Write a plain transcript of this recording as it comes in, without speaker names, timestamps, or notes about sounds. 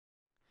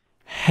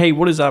Hey,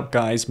 what is up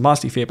guys,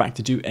 Master here back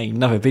to do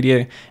another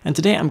video, and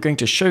today I'm going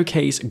to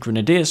showcase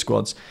Grenadier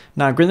Squads.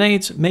 Now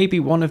grenades may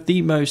be one of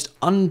the most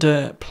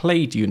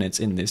underplayed units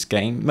in this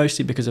game,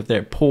 mostly because of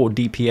their poor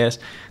DPS.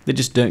 They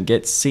just don't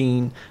get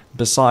seen,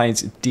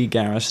 besides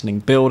de-garrisoning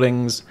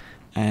buildings,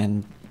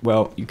 and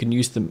well, you can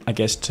use them I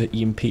guess to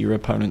EMP your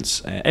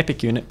opponent's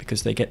epic unit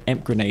because they get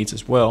EMP grenades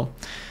as well.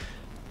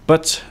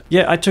 But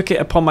yeah, I took it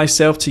upon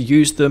myself to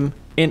use them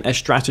in a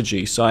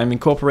strategy, so I'm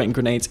incorporating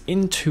grenades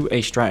into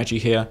a strategy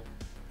here.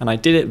 And I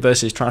did it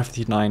versus Trial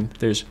 59.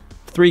 There's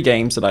 3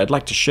 games that I'd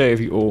like to show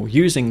you all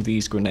using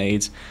these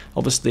grenades.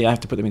 Obviously I have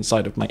to put them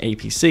inside of my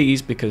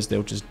APCs because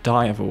they'll just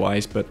die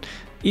otherwise, but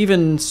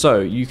even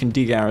so, you can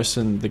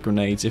de-garrison the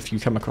grenades if you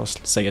come across,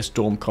 say, a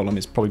storm column.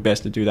 It's probably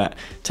best to do that.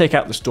 Take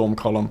out the storm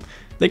column.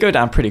 They go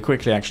down pretty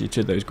quickly actually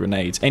to those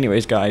grenades.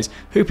 Anyways guys,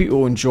 hope you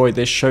all enjoyed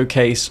this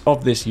showcase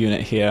of this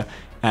unit here.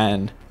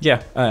 And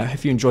yeah,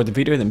 if you enjoyed the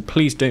video, then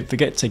please don't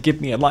forget to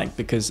give me a like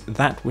because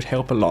that would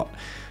help a lot.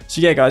 So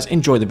yeah guys,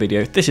 enjoy the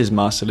video. This is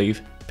Master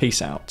Leave. Peace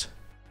out.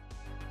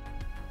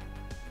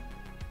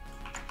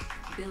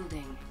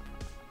 Building.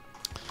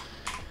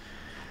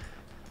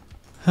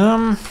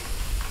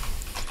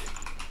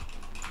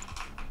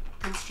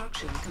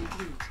 Construction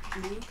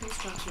complete. New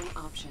construction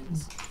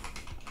options.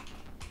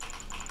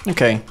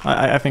 Okay,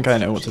 I think I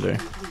know what to do.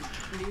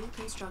 New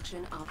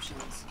construction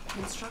options.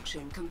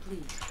 Construction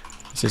complete.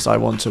 This is I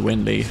want to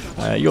win lead.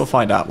 You'll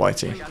find out,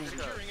 Whitey.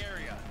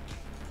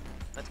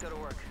 Let's go to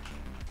work.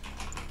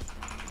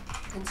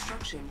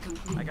 Construction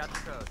complete. I got the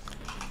code.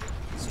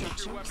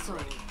 Structure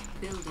sold.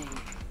 Building.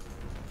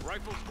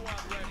 Rifle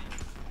squad ready.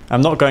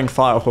 I'm not going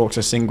Firehawks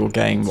a single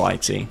game,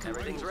 Whitey,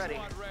 Everything's ready.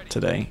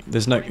 today.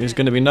 There's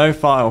going to be no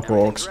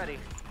Firehawks. Everything's ready.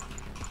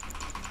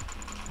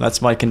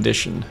 That's my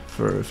condition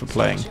for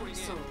playing. Structure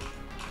sold.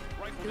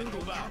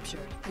 Building captured.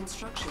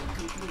 Construction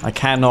complete. I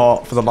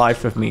cannot, for the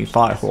life of me,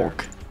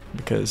 Firehawk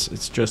because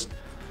it's just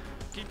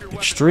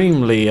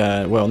extremely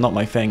well, not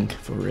my thing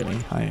for really.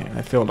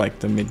 I feel like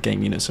the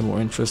mid-game units are more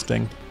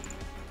interesting.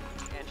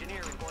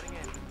 Engineer reporting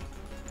in.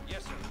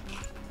 Yes, sir.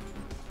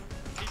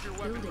 Keep your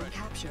weapon Building ready.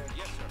 captured.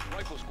 Yes, sir.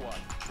 Rifle squad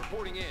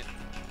reporting in.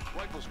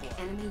 Rifle squad.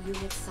 Enemy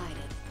unit sighted.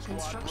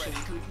 Construction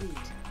complete.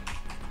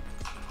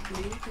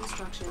 New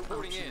construction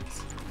Reporting in.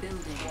 options.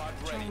 Building. Squad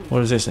ready. Training.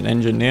 What is this, an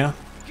engineer?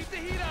 Keep the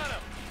heat on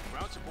him.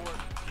 Ground support.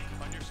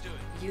 Understood.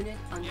 Unit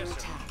under Yes, sir.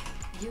 attack.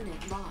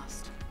 Unit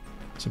lost.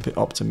 It's a bit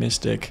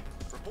optimistic.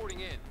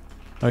 Reporting in.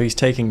 Oh, he's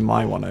taking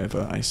my one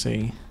over, I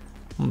see.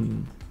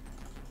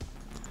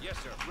 Yes,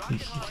 sir. He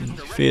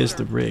fears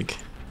the rig.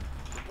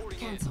 Reporting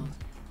in. Cancelled.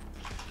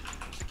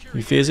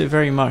 He fears it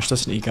very much,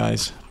 doesn't he,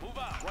 guys? Move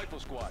out. Rifle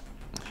squad.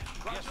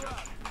 Yes, sir.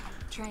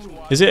 Training.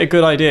 Is it a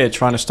good idea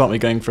trying to stop me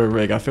going for a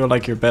rig? I feel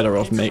like you're better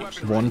off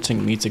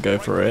wanting me to go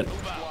for it.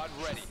 Squad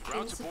ready.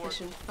 Ground support.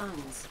 Insufficient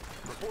funds.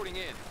 Reporting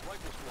in.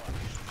 Rifle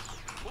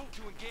squad. Move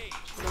to engage.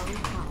 Low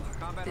power.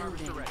 Combat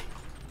harvester Building. ready.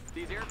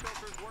 These air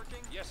filters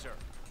working? Yes, sir.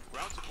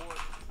 Ground support.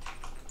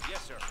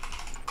 Yes, sir.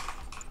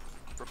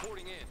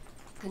 Reporting in.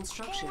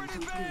 Construction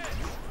complete.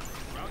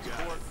 Ground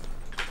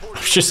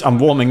support. I'm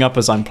warming up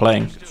as I'm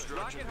playing.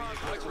 Rocket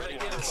hardware ready.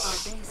 Our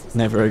base is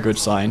Never a good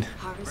sign.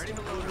 harvester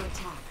under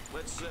attack.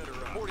 Let's set her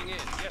up. Reporting in.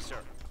 Yes, sir.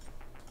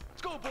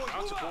 Let's go, boys.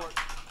 Ground support.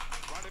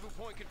 Rendezvous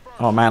point confirmed.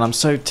 Oh man, I'm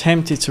so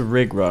tempted to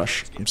rig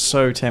rush. I'm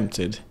so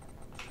tempted.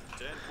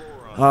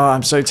 Oh,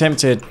 I'm so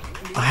tempted.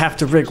 I have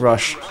to rig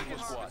rush. Rifle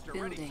squad.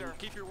 You're ready, sir.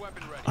 Keep your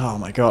weapon ready. Oh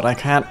my god, I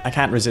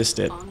can't resist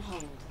it. On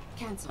hold.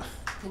 Cancel.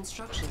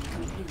 Construction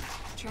complete.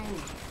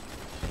 Training.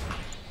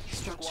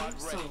 Structure Squad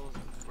ready. sold.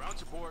 Ground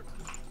support.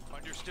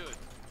 Understood.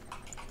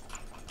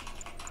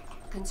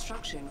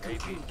 Construction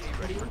complete.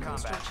 ready New for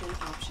combat. construction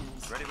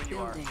options. Ready when you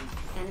are. Building.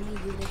 Enemy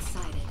unit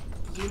sighted.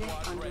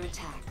 Unit under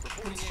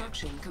attack.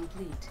 Construction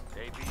complete.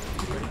 AP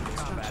ready for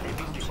combat.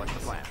 APC, what's the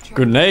plan?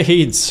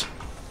 Grenades!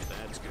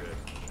 That's good.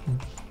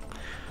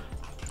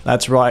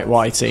 That's right,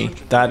 Whitey.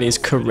 That is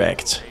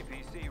correct.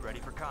 APC ready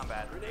for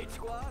combat. Grenade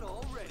squad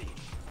all ready.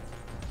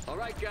 All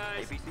right,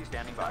 guys. APC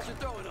standing by. How's it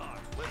throwing arm?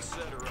 Let's set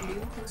her up.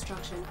 New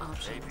construction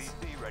options.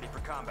 APC ready for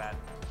combat.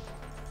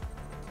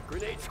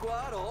 Grenade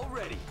squad all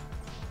ready.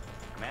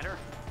 Commander,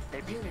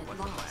 APC, Unit what's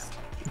the plan? lost.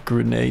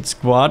 Grenade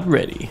squad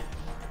ready.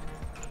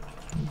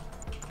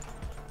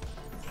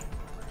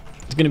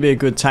 It's going to be a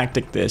good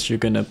tactic this. You're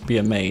going to be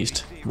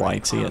amazed,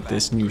 Whitey, at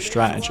this new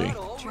strategy.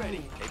 Squad all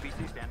ready.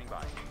 APC standing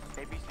by.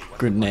 APC, what's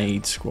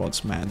Grenade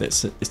squads, man.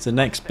 It's the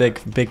next big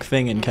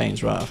thing in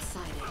Kane's Unit Wrath.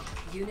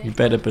 sighted. Unit You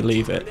better under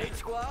believe attack. it. Grenade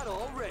squad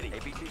all ready.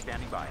 APC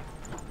standing by.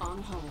 On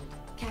hold.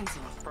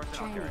 Cancel. Personnel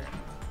Training. carrier.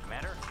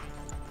 Commander?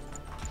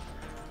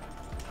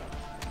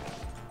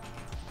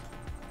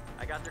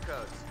 I got your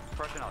codes.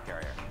 Personnel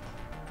carrier.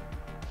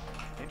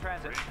 In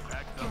transit.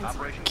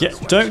 Operation.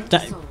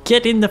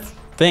 Get in the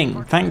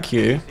thing. Thank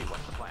you. See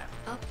what's the plan.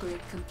 Upgrade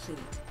complete.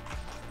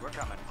 We're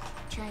coming.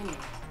 Training.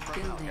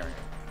 Personnel Building. carrier.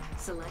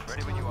 Select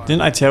Ready when you are.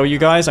 Didn't I tell you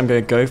guys I'm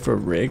going to go for a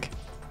rig?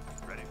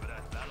 Ready for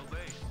that battle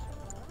base.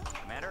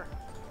 Commander?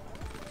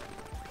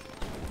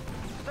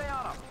 Stay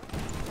on him.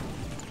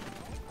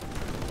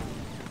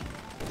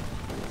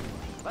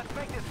 Let's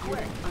make this quick.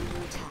 Unit under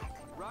attack.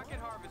 Rocket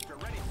harvester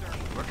ready, sir.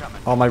 We're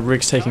coming. Oh, my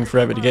rig's taking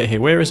forever to get here.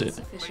 Where is it?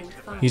 Insufficient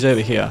funds. He's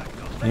over here.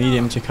 I need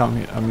him to come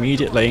here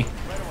immediately.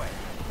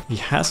 He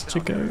has to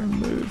go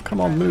move.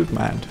 Come on, move,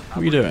 man. What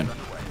are you doing?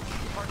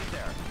 Target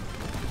there.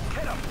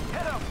 Hit him.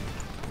 Hit him.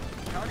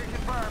 Target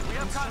confirmed. We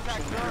have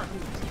contact, sir.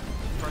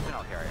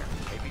 Personnel carrier.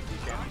 ABC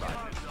standing by.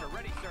 Harvester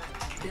ready, sir.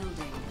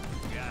 Building.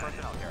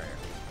 Personnel carrier.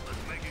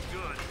 Let's make it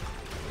good.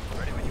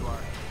 Ready when you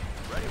are.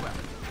 Ready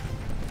weapon.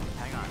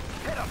 Hang on.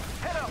 Hit him.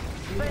 Hit him.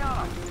 Stay Unit on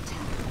him. under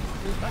attack.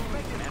 Let's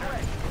make this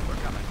quick.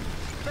 We're coming.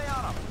 Stay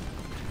on him.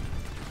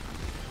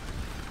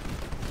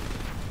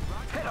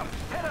 Hit him.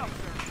 Hit him.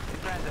 In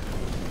transit.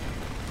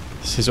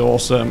 This is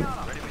awesome.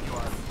 Ready when you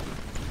are.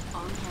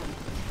 On hold.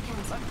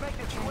 Cancel. Let's make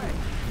this quick.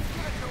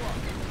 Give it to him.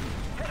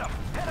 Hit him.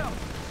 Hit him.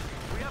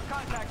 We have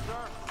contact,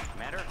 sir.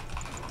 Commander.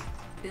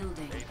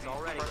 Building. It's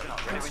all ready.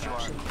 Ready when you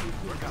are. Construction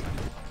We're complete. coming.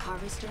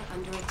 Harvester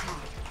under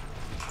attack.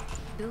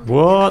 Building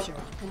What?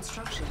 captured.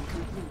 Construction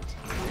complete.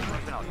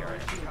 Personnel carrier.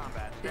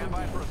 Combat. Stand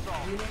by for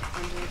assault. Unit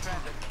under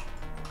attack.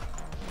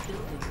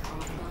 Building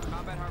offline.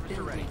 Combat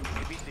harvester ready.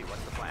 Building. ABC,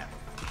 what's the plan?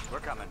 We're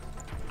coming.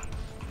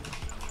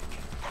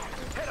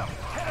 Hit him!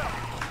 Hit him!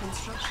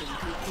 Construction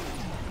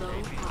complete. Low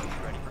ABC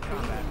power. ready for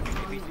combat.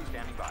 ABC Building.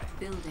 standing by.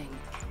 Building.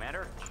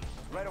 Commander,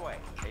 right away.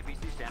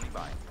 ABC standing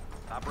by.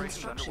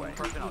 Operations Construction underway.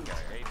 Personnel complete.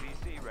 carrier.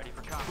 ABC ready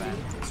for combat.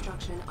 New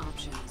construction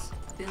options.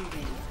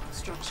 Building.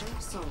 Structure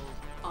sold.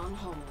 On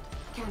hold.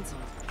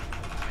 Cancelled.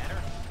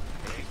 Commander,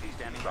 ABC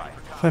standing by.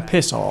 If I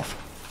piss off.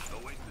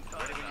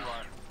 Ready when you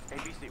are.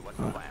 ABC, what's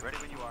the plan? Ready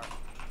when you are.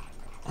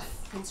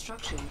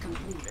 Construction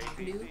complete. ABC,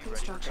 New ready for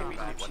construction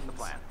combat. What's the options.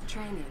 plan?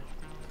 Training.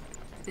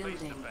 Building.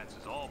 Defense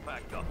is all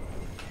packed up.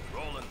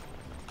 Rolling.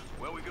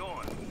 Where we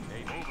going?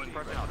 ABC,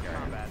 personnel carrier.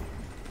 Combat.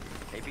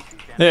 ABC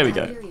standing There we by.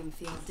 go. Imperium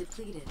field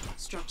depleted.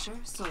 Structure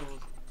sold.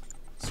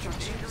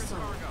 Structure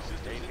sold.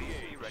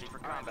 ABC ready for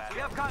combat. We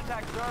have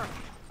contact, sir.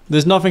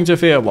 There's nothing to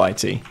fear,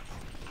 Whitey.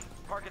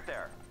 Target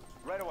there.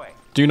 Right away.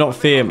 Do not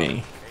fear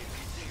me.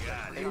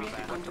 Unit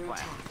under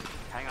attack.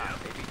 Hang on.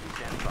 ABC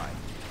standing by.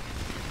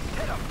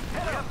 Hit him!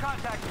 Hit him! We have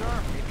contact,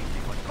 sir!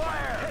 ABC, what's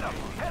fire! Hit him!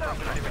 Hit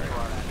him! Ready when you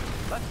are.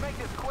 Let's make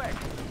this quick.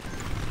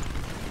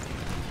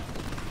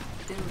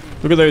 Building.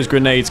 Look at those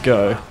grenades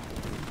go.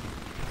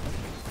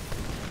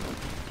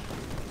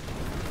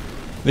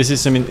 This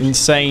is some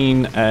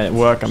insane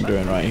work I'm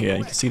doing right here.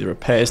 You can see the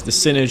repairs, the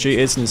synergy.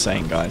 It's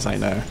insane, guys, I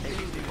know.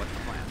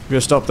 We're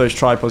gonna stop those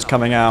tripods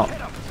coming out. Hit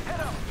him! Hit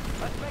him!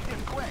 Let's make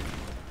this quick.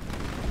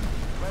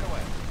 Right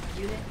away.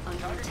 Unit under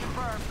Target attack.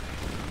 confirmed.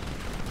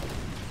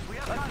 We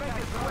have contact, make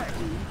this quick.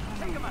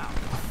 Take him out.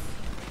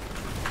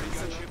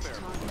 Select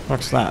target.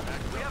 What's that?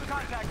 We have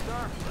contact,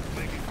 sir.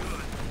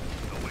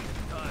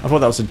 I thought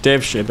that was a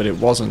dev ship, but it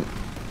wasn't.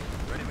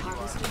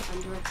 Harvester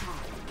under attack.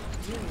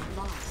 Unit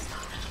lost.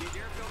 These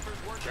air filters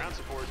working. Ground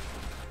support.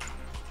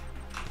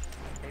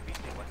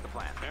 ABC, what's the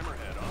plan?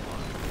 Hammerhead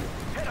online.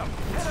 Hit him!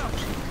 Hit him!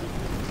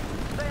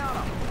 Stay on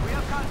him! We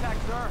have contact,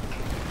 sir!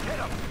 Hit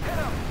him! Hit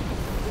him!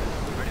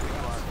 Ready when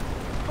you are.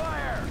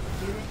 Fire!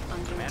 Unit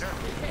under Commander,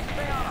 attack.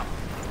 stay on him!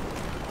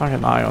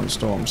 Fucking ion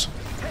storms.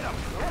 Hit him!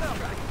 Hit him!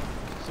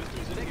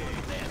 Systems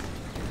engaged.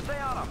 Stay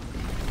on him!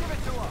 Give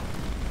it to him!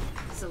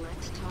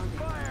 Select target.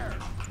 Fire!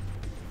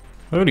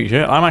 Holy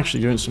shit, I'm actually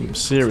doing some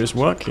serious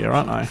work here,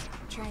 aren't I?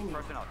 Training.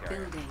 Personnel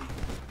carrier. Building.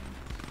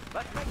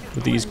 Let's make this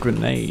With these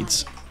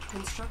grenades.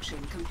 Construction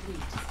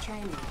complete.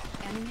 Training.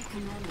 Enemy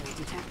commando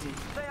detected.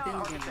 Stay on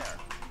Building. target there.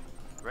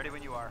 Ready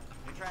when you are.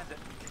 In transit.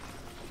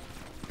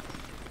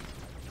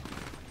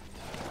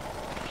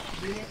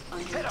 Unit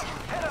under Hit him!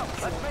 attack. Hit him!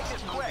 Let's make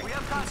this quick! We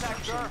have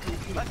contact, sir! Construction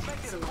complete. Let's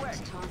make this Select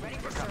quick! target. Ready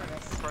for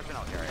service.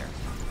 Personnel carrier.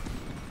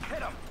 Hit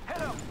him! Hit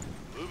him!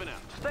 Moving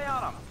out. Stay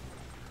on him!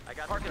 I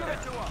got target there.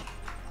 To him!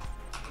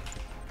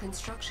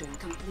 Construction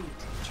complete.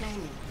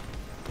 Training.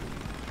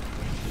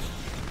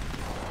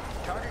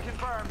 Target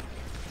confirmed.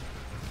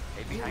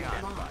 ABC, hang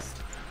Unit on. lost.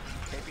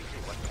 ABC,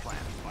 what's the plan?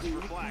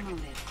 Unit promoted.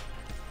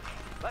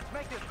 Let's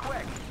make this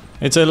quick.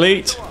 It's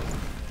elite.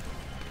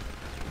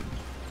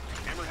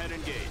 Hammerhead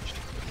engaged.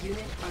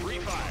 Unit under Free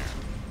attack. fire.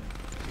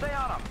 Stay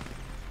on them.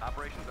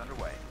 Operations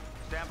underway.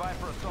 Stand by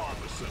for assault.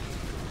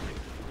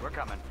 We're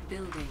coming.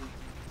 Building.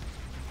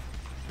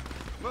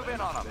 Move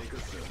in on them.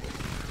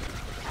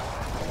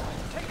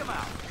 Take them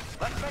out.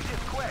 Let's make this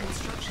quick.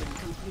 Construction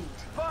complete.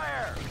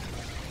 Fire!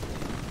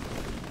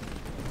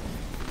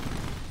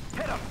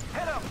 Hit him!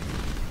 Hit him!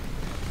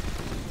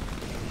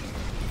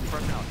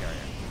 Personnel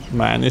carrier.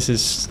 Man, this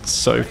is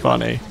so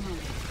funny. Promoted.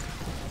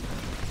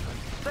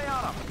 Stay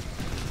on them.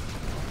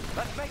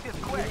 Let's make this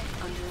quick.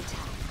 Unit under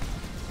attack.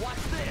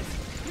 Watch this.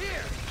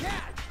 Here,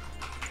 catch.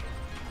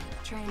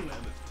 Training.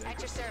 At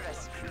your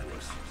service.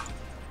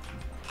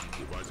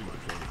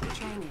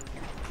 Training.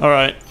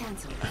 Alright.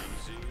 Cancelled.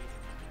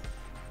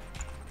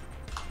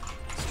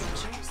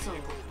 Structure sold.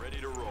 Ready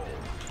to roll.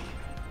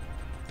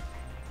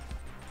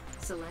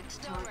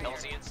 Select target.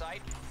 LZ in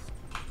sight.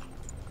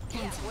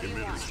 Cancelled. What do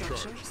you want?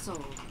 Structure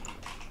sold.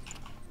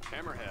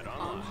 Hammerhead On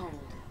online. hold.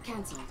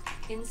 Cancelled.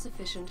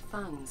 Insufficient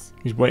funds.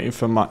 He's waiting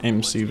for my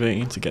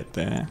MCV to get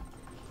there.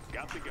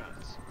 Got the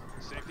guns.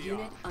 Safety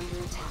Unit off. under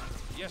attack.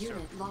 Yes, sir.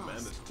 Unit lost.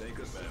 Mammoth, take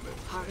us,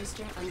 Mammoth.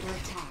 Harvester under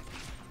attack.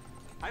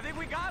 I think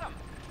we got him.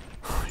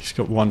 He's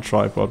got one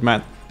tripod,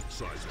 man.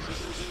 Size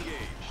missiles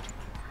engaged.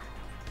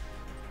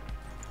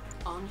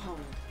 On hold.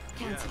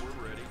 Cancel.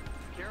 We're ready.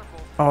 Careful.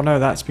 Oh no,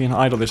 that's been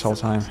idle this whole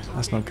time.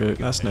 That's not good.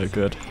 That's no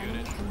good.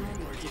 Enemy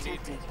commander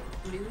detected.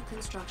 New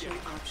construction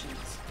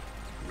options.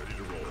 Ready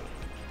to roll.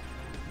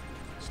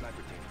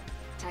 Sniper team.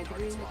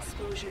 Tiberium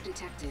exposure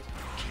detected.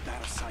 Keep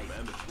out of sight.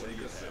 Mammoth,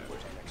 take us,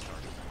 Mammoth.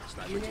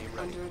 Sniper Unit team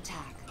ready. under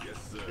attack. Yes,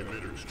 sir.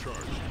 Emitters charged.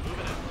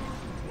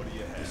 What do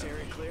you have? This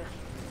area clear?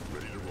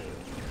 Ready to roll.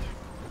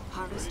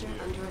 Harvester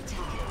under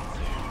attack.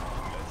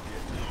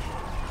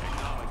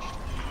 Acknowledged.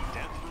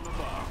 Death from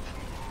above.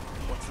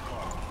 What's the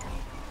call?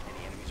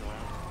 Any enemies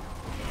around?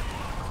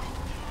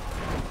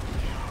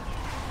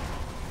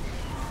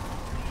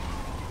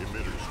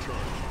 Emitters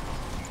charged.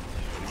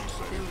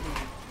 Building.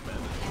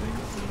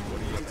 Enemy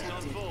commander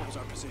detected. How's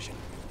our position?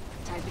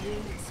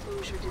 Tiberium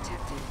exposure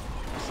detected.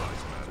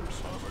 Size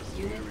matters.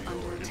 Unit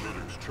under attack.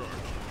 Emitters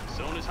charged.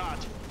 Zone is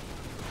hot.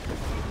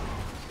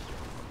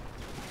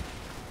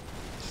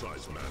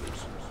 Size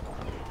matters.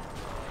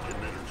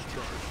 Emitters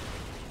charged.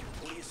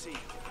 What do you see?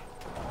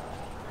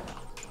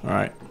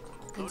 Alright.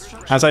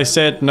 Construction. As I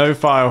said, no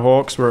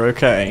Firehawks, we're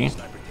okay.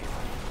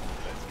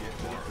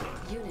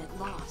 Unit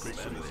lost.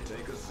 Mammoth,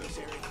 take us. This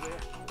area clear?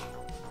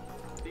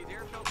 These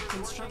air filters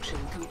Construction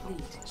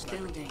complete.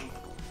 Building.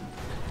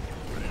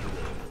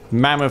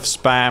 Mammoth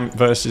spam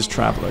versus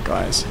Traveler,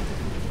 guys.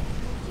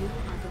 You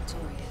are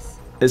victorious.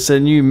 It's a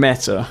new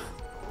meta.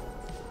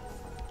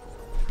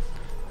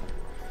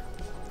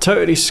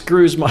 Totally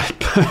screws my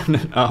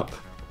opponent up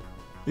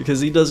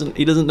because he doesn't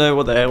know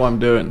what the hell I'm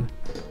doing.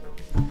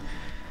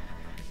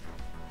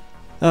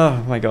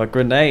 Oh my god,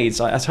 grenades!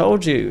 I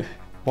told you,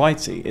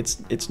 Whitey,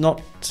 it's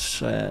not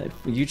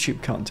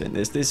YouTube content.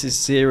 This is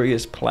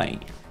serious play.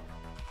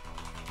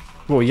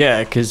 Well,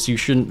 yeah, because you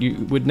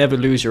would never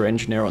lose your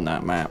engineer on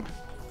that map.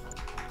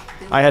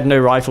 I had no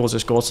rifles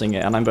escorting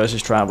it, and I'm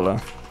versus Traveler.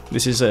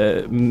 This is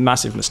a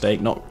massive mistake,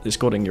 not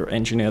escorting your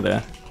engineer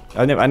there.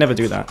 I never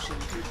do that.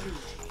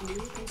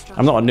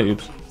 I'm not a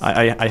noob.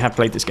 I have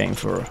played this game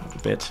for a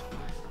bit.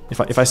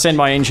 If I send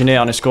my engineer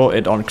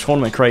unescorted on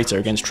Tournament Crater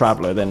against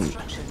Traveler, then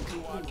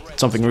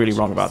something really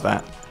wrong about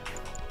that.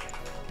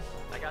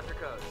 I got their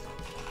codes.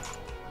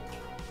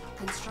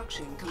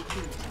 Construction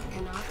complete.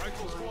 Cannot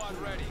Rifle deploy squad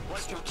here. ready.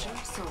 Structure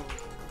sold.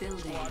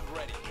 Building. Squad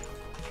ready.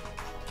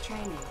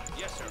 Training.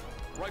 Yes, sir.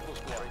 Rifle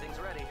squad. Everything's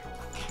ready.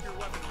 Keep your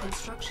weapon ready.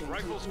 Construction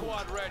Rifle complete.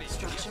 squad ready.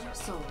 Structure Yes,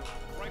 sir. sold.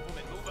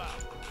 Riflemen, move out.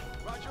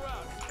 Roger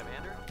out.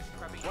 Commander,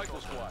 prepping.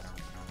 Rifle squad.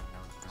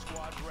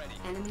 Squad ready.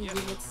 Enemy Yes,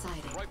 unit sir.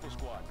 sighted. Rifle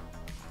squad.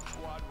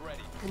 Squad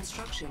ready.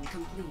 Construction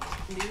complete.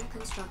 New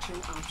construction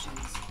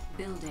options.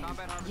 Building.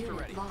 Combat harvester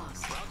Unit ready.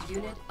 lost. Ground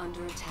Unit support.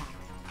 under attack.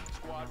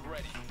 Squad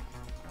ready.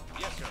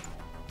 Yes, sir.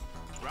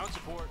 Ground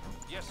support.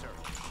 Yes, sir.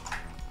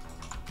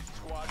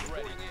 Squad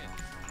ready.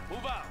 In.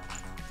 Move out.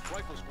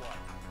 Rifle squad.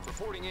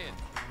 Reporting in.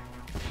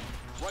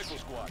 Rifle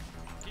squad.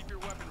 Keep your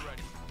weapon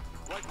ready.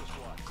 Rifle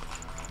squad.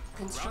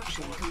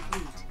 Construction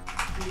complete.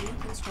 New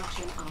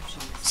construction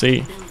options.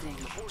 See,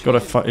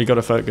 Building. you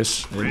gotta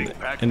focus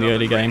in the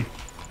early game.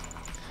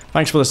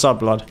 Thanks for the sub,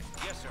 blood.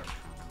 Yes, sir.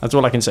 That's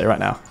all I can say right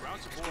now.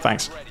 Ground support.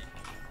 Thanks.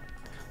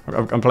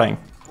 Ready. I'm playing.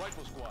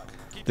 Rifle squad.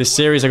 Keep This your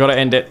series, I gotta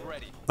end it. weapon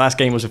ready. Last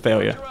game was a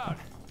failure. Roger out.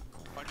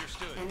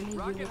 Understood. Enemy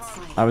Rocket unit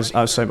harvester. sighted.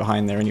 I was so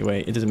behind there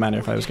anyway. It doesn't matter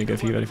if I was gonna go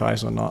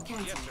V35s or not.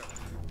 Cancel. Yes, sir.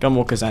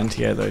 Gunwalker's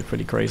anti-air though,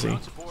 pretty crazy.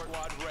 Ground support.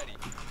 Squad ready.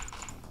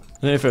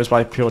 I don't know if it was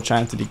by pure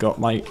chance that he got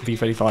my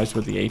V35s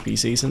with the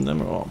APCs in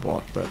them or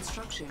what, but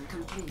Construction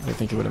complete. I don't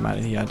think it would have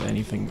mattered. He had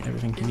everything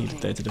he needed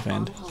there to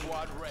defend. On hold.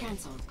 Squad ready.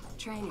 Cancelled.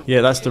 Training. Yeah,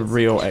 that's the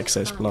real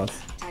excess blood.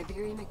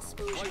 Tiberium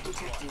exposure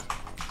detected.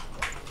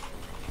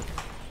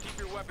 Keep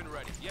your weapon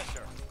ready. Yes,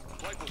 sir.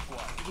 Rifle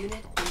squad.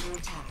 Unit under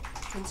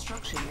attack.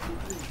 Construction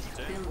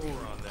complete. Building.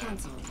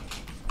 Cancelled.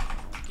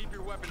 Keep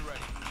your weapon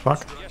ready.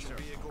 Fuck. Yes, sir.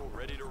 Vehicle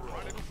ready to roll.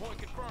 Rendezvous point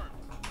confirmed.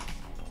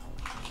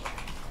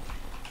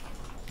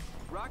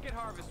 Rocket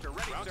harvester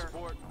ready, sir.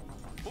 Support.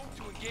 Move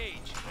to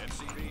engage.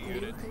 MCV New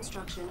unit.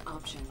 construction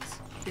options.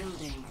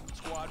 Building.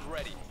 Squad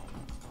ready.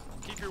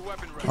 Keep your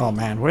weapon ready. Oh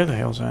man, where the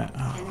hell's that?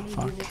 Oh Enemy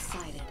fuck. unit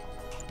sighted.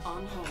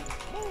 On hold.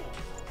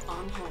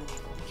 On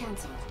hold.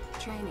 Cancelled.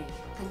 Training.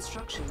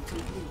 Construction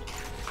complete.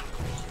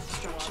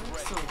 Structure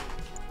sold.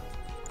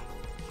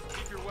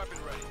 Keep your weapon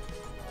ready.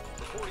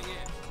 Reporting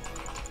in.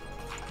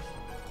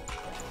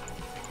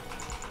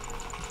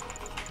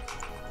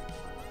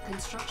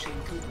 Construction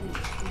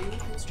complete. New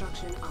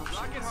construction Rocket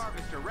options.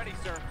 harvester ready,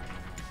 sir.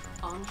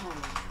 On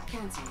hold.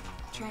 Cancelled.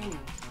 Training.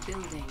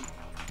 Building.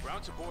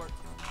 Ground support.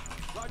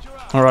 Roger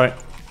out. Alright.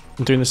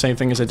 I'm doing the same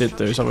thing as I did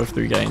those other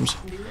 3 games.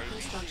 New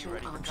construction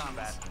ready for options.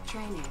 combat.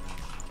 Training.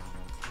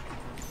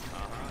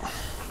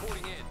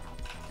 Reporting in.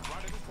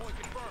 Rendezvous point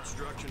confirmed.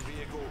 Construction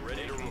vehicle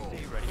ready to roll.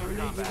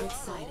 Enemy unit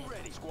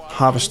sighted. Squad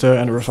Harvester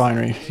and a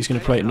refinery. He's gonna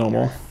play it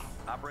normal.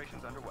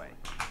 operations underway.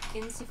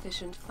 Insufficient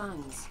Insufficient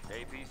funds.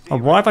 APC. Oh,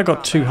 why have I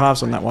got 2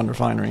 halves on that one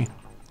refinery?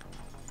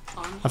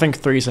 On I think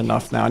 3's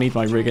enough now. I need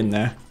my rig in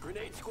there.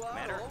 Grenade squad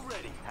all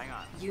ready. Hang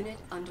on. unit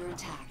under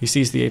attack. He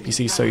sees the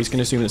APC, so he's going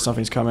to assume that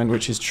something's coming,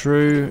 which is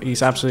true.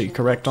 He's absolutely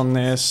correct on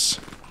this.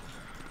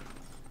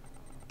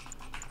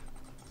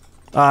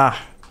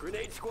 Ah,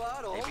 Grenade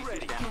squad all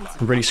ready.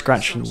 I'm really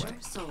scratching. Structure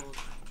sold.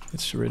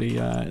 It's really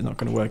not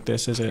going to work,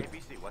 this, is it?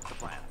 APC, what's the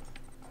plan?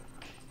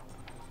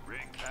 Rig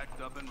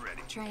packed up and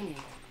ready. Training.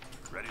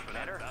 Ready for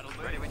that battle?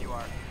 Ready when you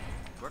are.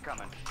 We're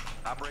coming.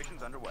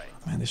 Operations underway.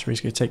 Man, this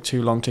rig's going to take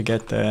too long to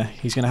get there.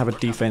 He's going to have a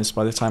defense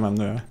by the time I'm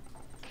there.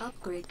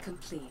 Upgrade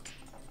complete.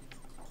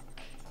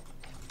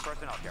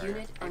 Personnel carrier.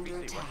 Unit under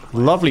attack.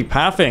 Lovely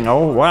pathing.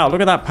 Oh, wow.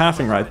 Look at that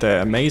pathing right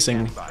there.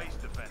 Amazing. Base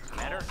defense.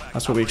 Commander.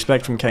 That's what we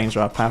expect from Kane's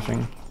right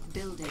pathing.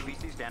 Building.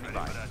 APC standing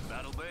by.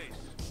 Battle base.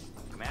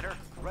 Commander,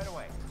 right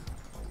away.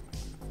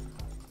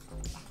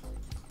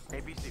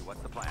 APC,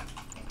 what's the plan?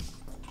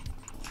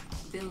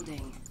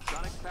 Building.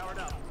 Sonic powered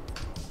up.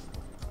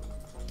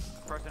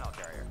 Personnel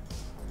carrier.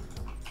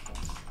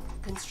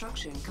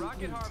 Construction complete.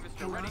 Rocket harvester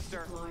Cannot ready,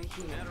 sir. deploy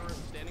here. Commander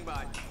standing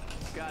by.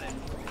 Got it.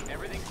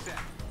 Everything's set.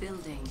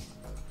 Building.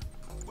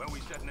 When we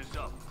setting this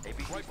up?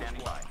 APC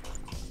standing by.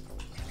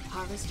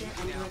 Harvester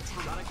under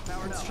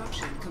attack.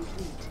 Construction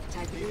complete.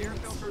 Tiberium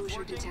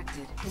exposure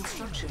detected.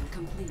 Construction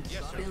complete.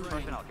 Building.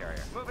 Personnel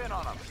carrier. Move in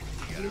on them.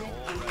 Unit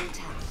under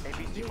attack.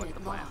 APC, what's the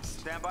Unit plan? lost.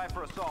 Stand by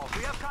for assault.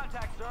 We have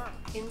contact,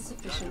 sir.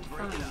 Insufficient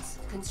funds.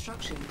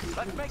 Construction Let's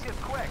complete. make this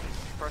quick.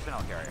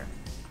 Personnel carrier.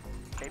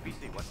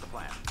 APC, what's the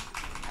plan?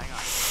 Hang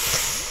on.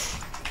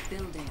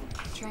 Building.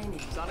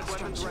 Training. Sonic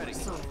weapons Structure ready.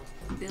 sold.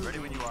 Building. Ready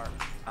when you are.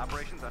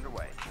 Operations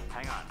underway.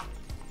 Hang on.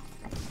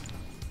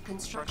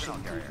 Construction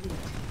Personnel carrier.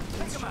 complete.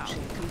 Construction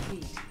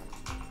complete.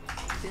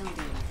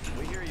 Building.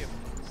 We hear you.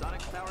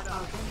 Sonic powered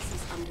Our up. base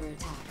is under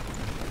attack.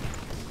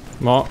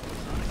 What?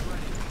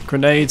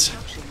 Grenades.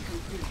 Construction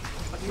complete.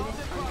 Unit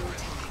under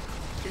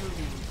attack.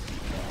 Building.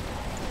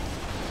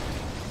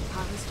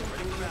 Harvester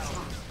under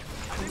attack.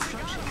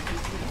 Construction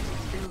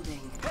complete.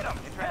 Building. Hit him!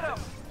 Hit him!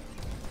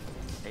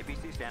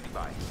 APC standing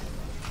by.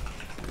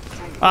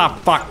 Ah,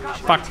 fuck.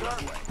 Fuck.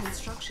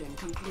 Construction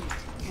complete.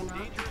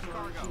 Cannot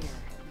deploy here.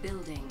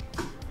 Building.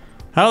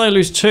 How do they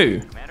lose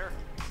 2? Commander,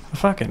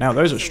 Fuck it, now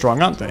those are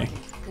strong, aren't they?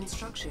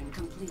 Construction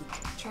complete.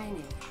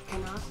 Training.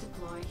 Cannot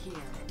deploy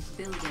here.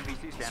 Building.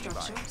 APC standing by.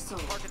 Structure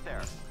sold. park it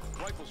there.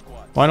 Rifle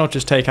squad. Why not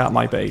just take out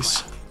my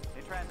base?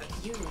 In transit.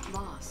 Unit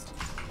lost.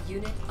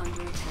 Unit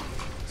under attack.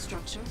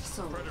 Structure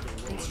sold.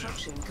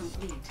 Construction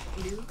complete.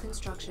 New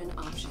construction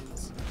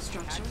options.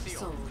 Structure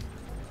sold.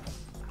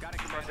 Got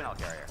it, personnel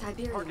carrier. Park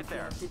Tiberium it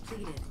there. field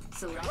depleted.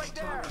 Select Right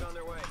there. target. On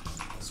their way.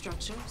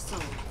 Structure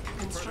sold.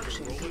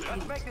 Construction Let's make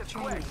complete. this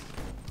Training. quick.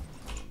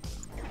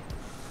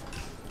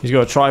 He's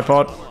got a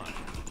tripod.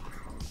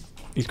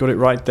 He's got it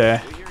right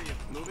there. We hear you.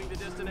 Moving to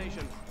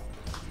destination.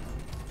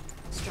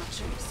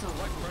 Structure sold.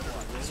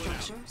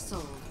 Structure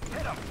sold.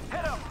 Hit him!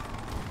 Hit him!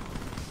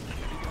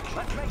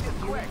 Let's make this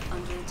quick. Unit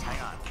under attack.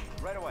 Hang on.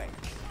 Right away.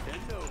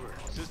 Bend over.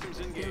 Systems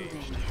engaged.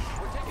 Building.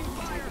 We're taking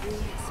fire.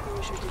 Tiberium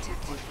exposure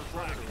detected.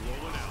 Predator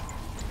rolling out.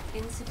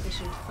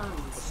 Insufficient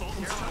funds.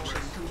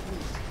 Construction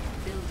complete.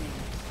 Building.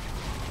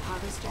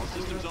 Harvester under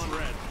Systems on attack.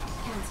 red.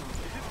 Cancel.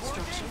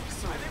 Structure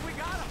sold. We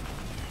got him!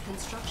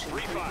 Construction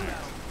Refire. complete.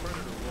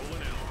 Predator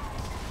rolling out.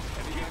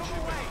 Heavy Keep gun him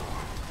away!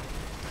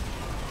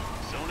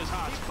 Zone is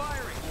hot. Keep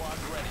firing. Squad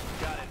ready.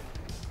 Got it.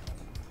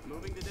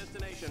 Moving to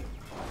destination.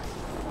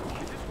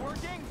 Is this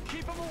working?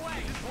 Keep him away!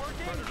 Is this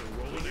working? Predator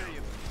rolling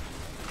out.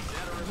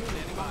 Shatterer Unit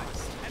standing by.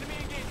 lost. Enemy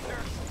engaged, sir!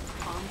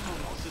 On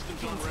hold.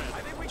 Systems on Cancel. red.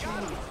 I think we got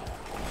him!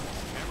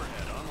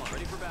 Hammerhead online.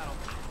 Ready for battle.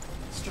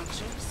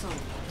 Structure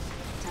sold.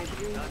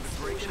 Tiberium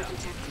exposure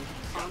detected.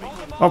 On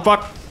hold. Oh,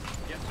 fuck.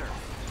 Yes, sir.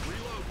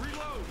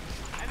 Reload.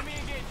 Enemy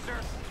engaged, sir!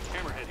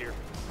 Hammerhead here.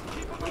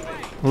 Keep him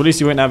away! Well, at least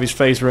he wouldn't have his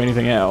face for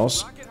anything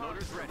else. Rocket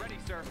loaders ready,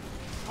 sir.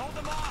 Hold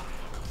them off!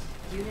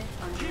 Unit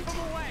under Keep them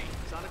attack. away!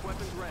 Sonic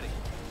weapons ready.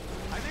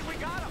 I think we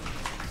got him!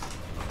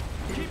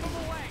 Keep them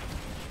away!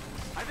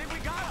 I think we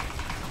got him!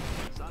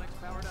 Sonic's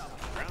powered up.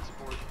 Ground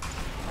support.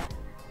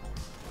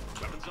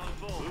 Weapons on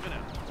full. Moving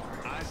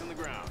out. Eyes on the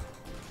ground.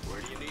 Where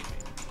do you need me?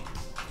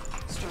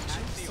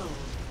 Structure sold.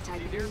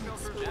 Tiberium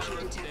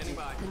exposure detected.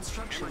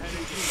 Construction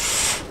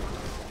complete.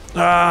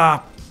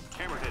 Ah.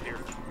 Hammerhead here.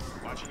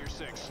 Watching your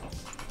 6.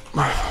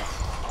 Rocket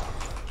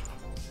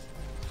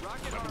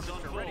Weapons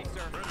on harvester full. ready,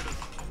 sir. Predator.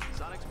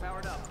 Sonic's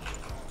powered up.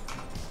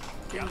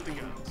 Got the Building.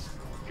 guns.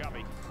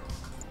 Copy.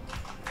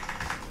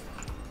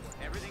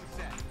 Everything's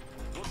set.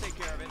 We'll take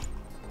care of it.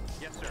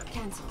 Yes, sir.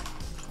 Cancel.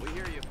 We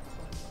hear you.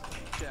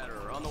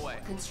 Shatterer on the way.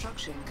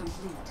 Construction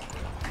complete.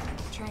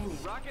 Training.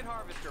 Rocket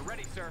harvester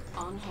ready, sir.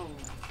 On hold.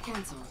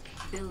 Cancel.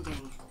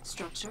 Building.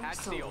 Structure Hatch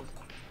sold. sealed.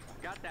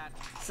 Got that.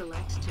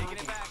 Select Taking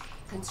target. it back.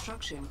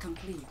 Construction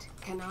complete.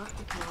 Cannot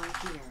deploy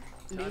here.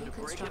 New to break it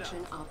construction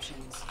up.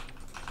 options.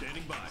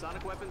 Standing by.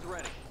 Sonic weapons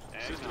ready.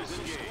 Systems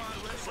engaged.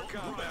 For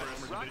combat.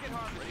 Rocket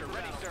harvester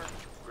ready, sir.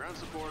 Ground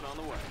support on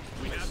the way.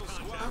 We have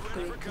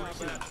Upgrade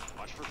complete.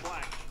 Watch for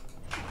flak.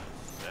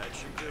 That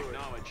should do it.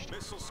 Acknowledged.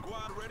 Missile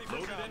squad ready for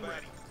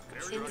combat.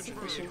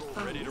 Insufficient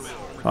funds.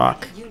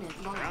 Fuck.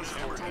 Unit lost.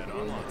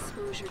 Tiberium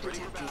exposure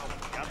detected.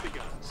 Got the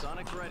gun.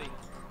 Sonic ready.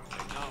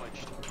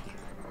 Acknowledged.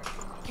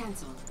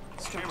 Cancelled.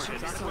 Structure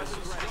Missile sold.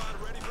 squad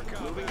ready for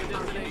combat. Moving to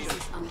Our base destination.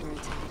 is under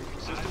attack.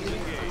 Systems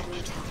Unit under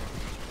engaged. attack.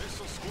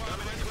 Missile squad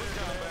ready for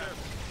combat.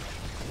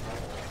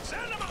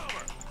 Send them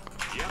over.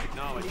 Yep. New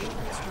Acknowledged.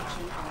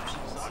 construction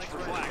options. Sonic for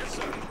flag,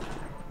 sir.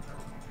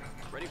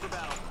 Ready for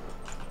battle.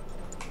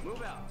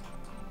 Move out.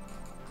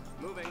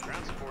 Moving.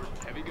 Ground support.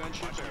 Heavy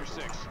gunship Air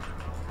 6.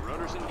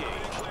 Rotors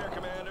engaged. Clear,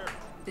 Commander.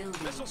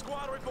 Building. Missile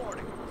squad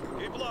reporting.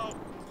 Keep low.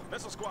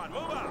 Missile squad,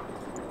 move out.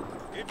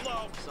 Keep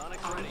low.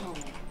 Sonic On ready. hold.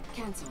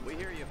 Cancelled. We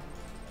hear you.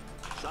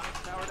 Sonic's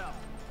powered up.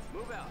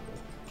 Move out.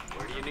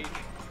 Where do you need me?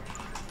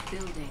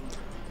 Building.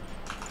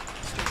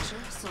 Structure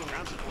sold.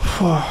 Ground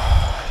support.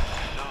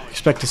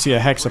 Expect to see a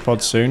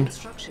hexapod soon.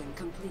 Construction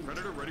complete.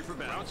 Predator ready for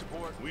battle. Ground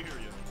support. We hear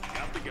you.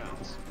 Got the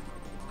guns.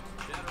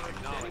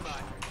 Acknowledged.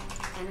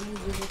 Enemy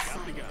unit Got the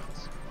sighted.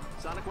 guns.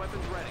 Sonic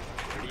weapons ready.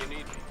 Where do you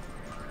need me?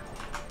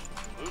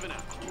 Moving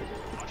out.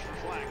 Watch for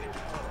flag.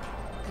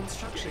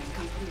 Construction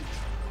complete.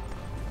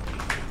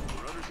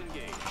 Rotors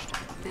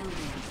engaged.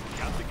 Building.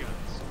 Got the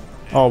guns.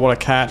 Oh, what a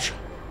catch.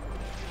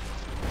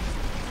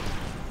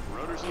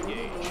 Rotors Enemy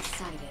engaged. base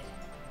sighted.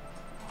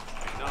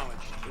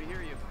 Acknowledged. We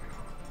hear you.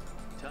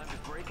 Time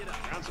to break it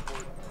up. Ground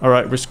support.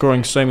 Alright, we're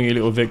scoring so many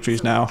little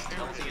victories now.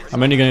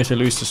 I'm only going to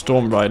lose to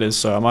Storm Riders,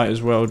 so I might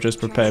as well just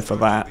prepare for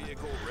that.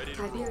 Vehicle ready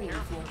to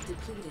Tiberium field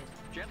depleted.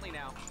 Gently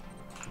now.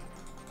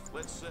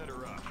 Let's set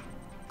her up.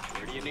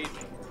 Where do you need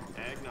me?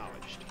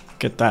 Acknowledged.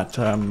 Get that,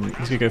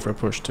 he's gonna go for a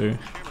push too.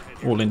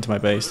 All into my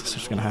base, this is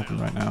just gonna happen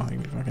right now.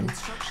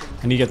 Construction.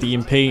 And you get the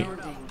EMP. Building.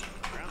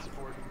 Ground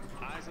support.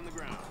 Eyes on the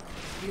ground.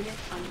 Unit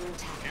under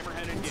attack.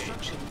 Hammerhead engaged.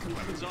 Construction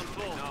Weapons complete. on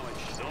full.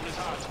 Acknowledged. Zone is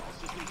hot. All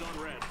systems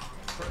on red.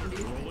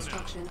 New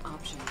construction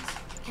options.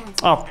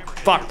 Cancel. Oh,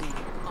 fuck. Building.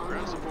 On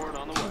Ground hold. support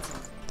on the way. Cancel.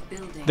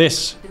 Building.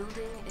 This.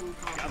 Building in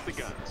progress. Got the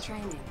guns.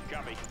 Training.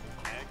 Copy.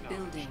 Acknowledged.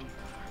 Building.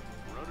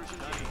 Rotors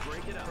engaged.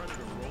 Break it up.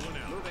 Predator rolling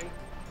out. Moving.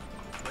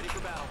 Ready for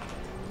battle.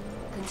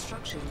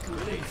 Construction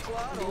complete.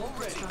 squad New all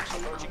ready.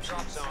 construction Approaching drop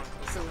options. zone.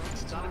 Select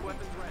Sonic target.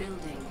 weapons ready.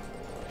 Building.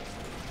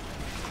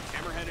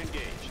 Hammerhead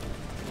engaged.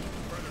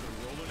 Predator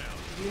rolling out.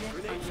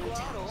 Unit under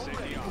attack.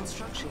 Safety off.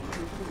 Construction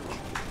complete.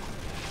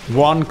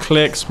 One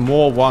clicks,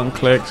 more one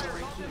clicks.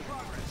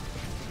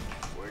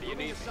 Where do you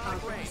need me? Our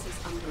base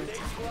is under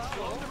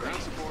attack.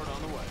 Ground support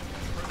on the way.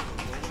 Predator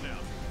rolling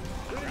out.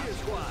 Grenadier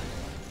Squads.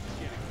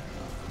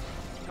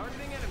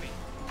 Targeting enemy.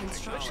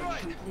 Construction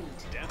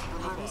complete. Death from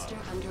above. Harvester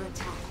under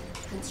attack.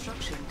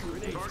 Construction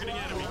complete. Targeting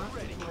enemy.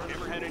 Ready.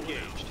 Hammerhead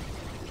engaged.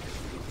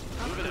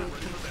 Upgrade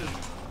complete.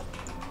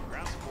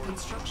 Ground support.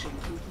 Construction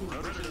complete.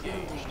 Rotors Building.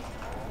 engaged.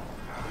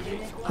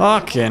 Unit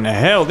Fucking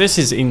hell, this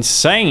is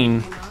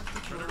insane. cannot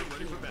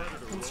deploy.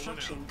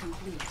 Construction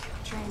complete.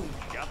 Training.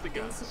 Got the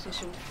guns.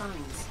 Insufficient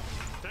funds.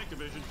 Tank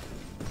division.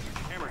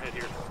 Hammerhead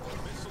here.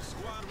 Missile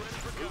squad ready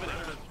for moving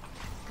out.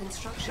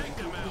 Construction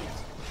complete.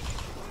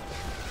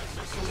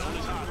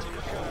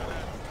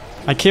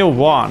 I kill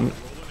one.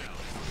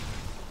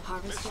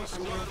 Harvester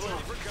under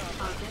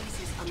attack. Our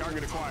base is under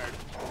Target attack. acquired.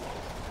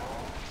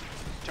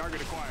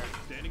 Target acquired.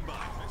 Standing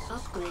by.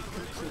 Upgrade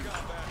complete.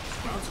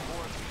 Cancel.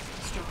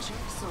 Structure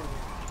sold.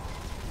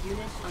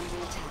 Unit under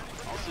attack.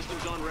 All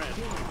systems on red.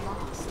 Unit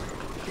lost.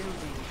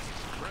 Building.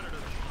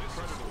 Predator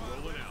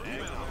rolling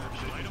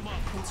out. Light them up.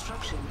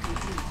 Construction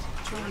complete.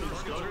 Training.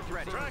 Rotors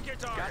ready. Track your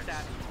target. Got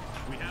that.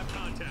 We have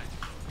contact.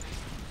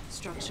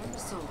 Structure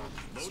sold.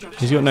 Structure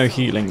He's got no sold.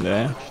 healing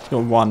there. He's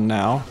got one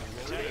now.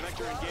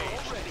 Vector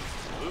engaged.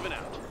 Moving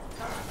out.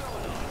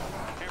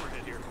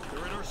 Hammerhead here.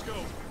 They're in our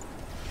scope.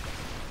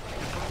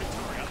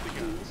 Got the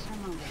guns.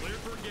 Promoted. Clear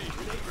for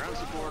engagement. Ground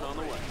support on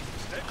the way.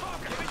 Stay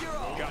focused. Give it your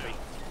all. Copy.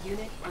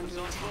 Unit under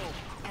attack.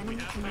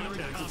 Enemy commander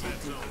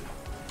detected.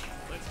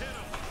 Let's hit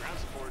them. Ground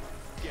support.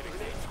 Getting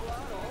it. Squad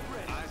all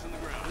ready. Eyes on the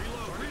ground.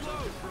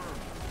 Reload.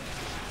 Confirmed.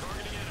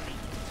 Targeting enemy.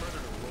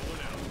 Predator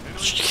rolling out.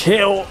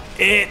 Kill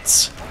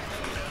it!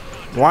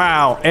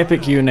 Wow,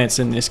 epic units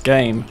in this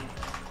game.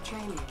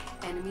 Training.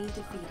 Enemy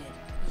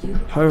defeated.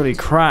 Unit Holy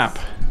crap.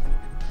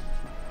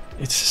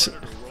 It's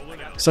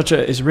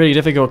it's really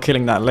difficult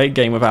killing that late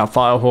game without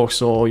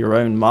Firehawks or your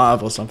own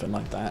Marv or something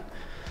like that.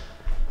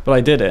 But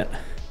I did it.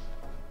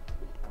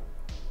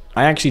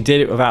 I actually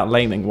did it without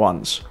laming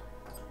once.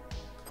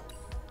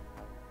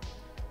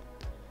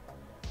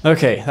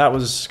 Okay, that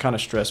was kind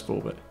of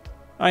stressful, but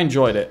I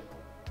enjoyed it.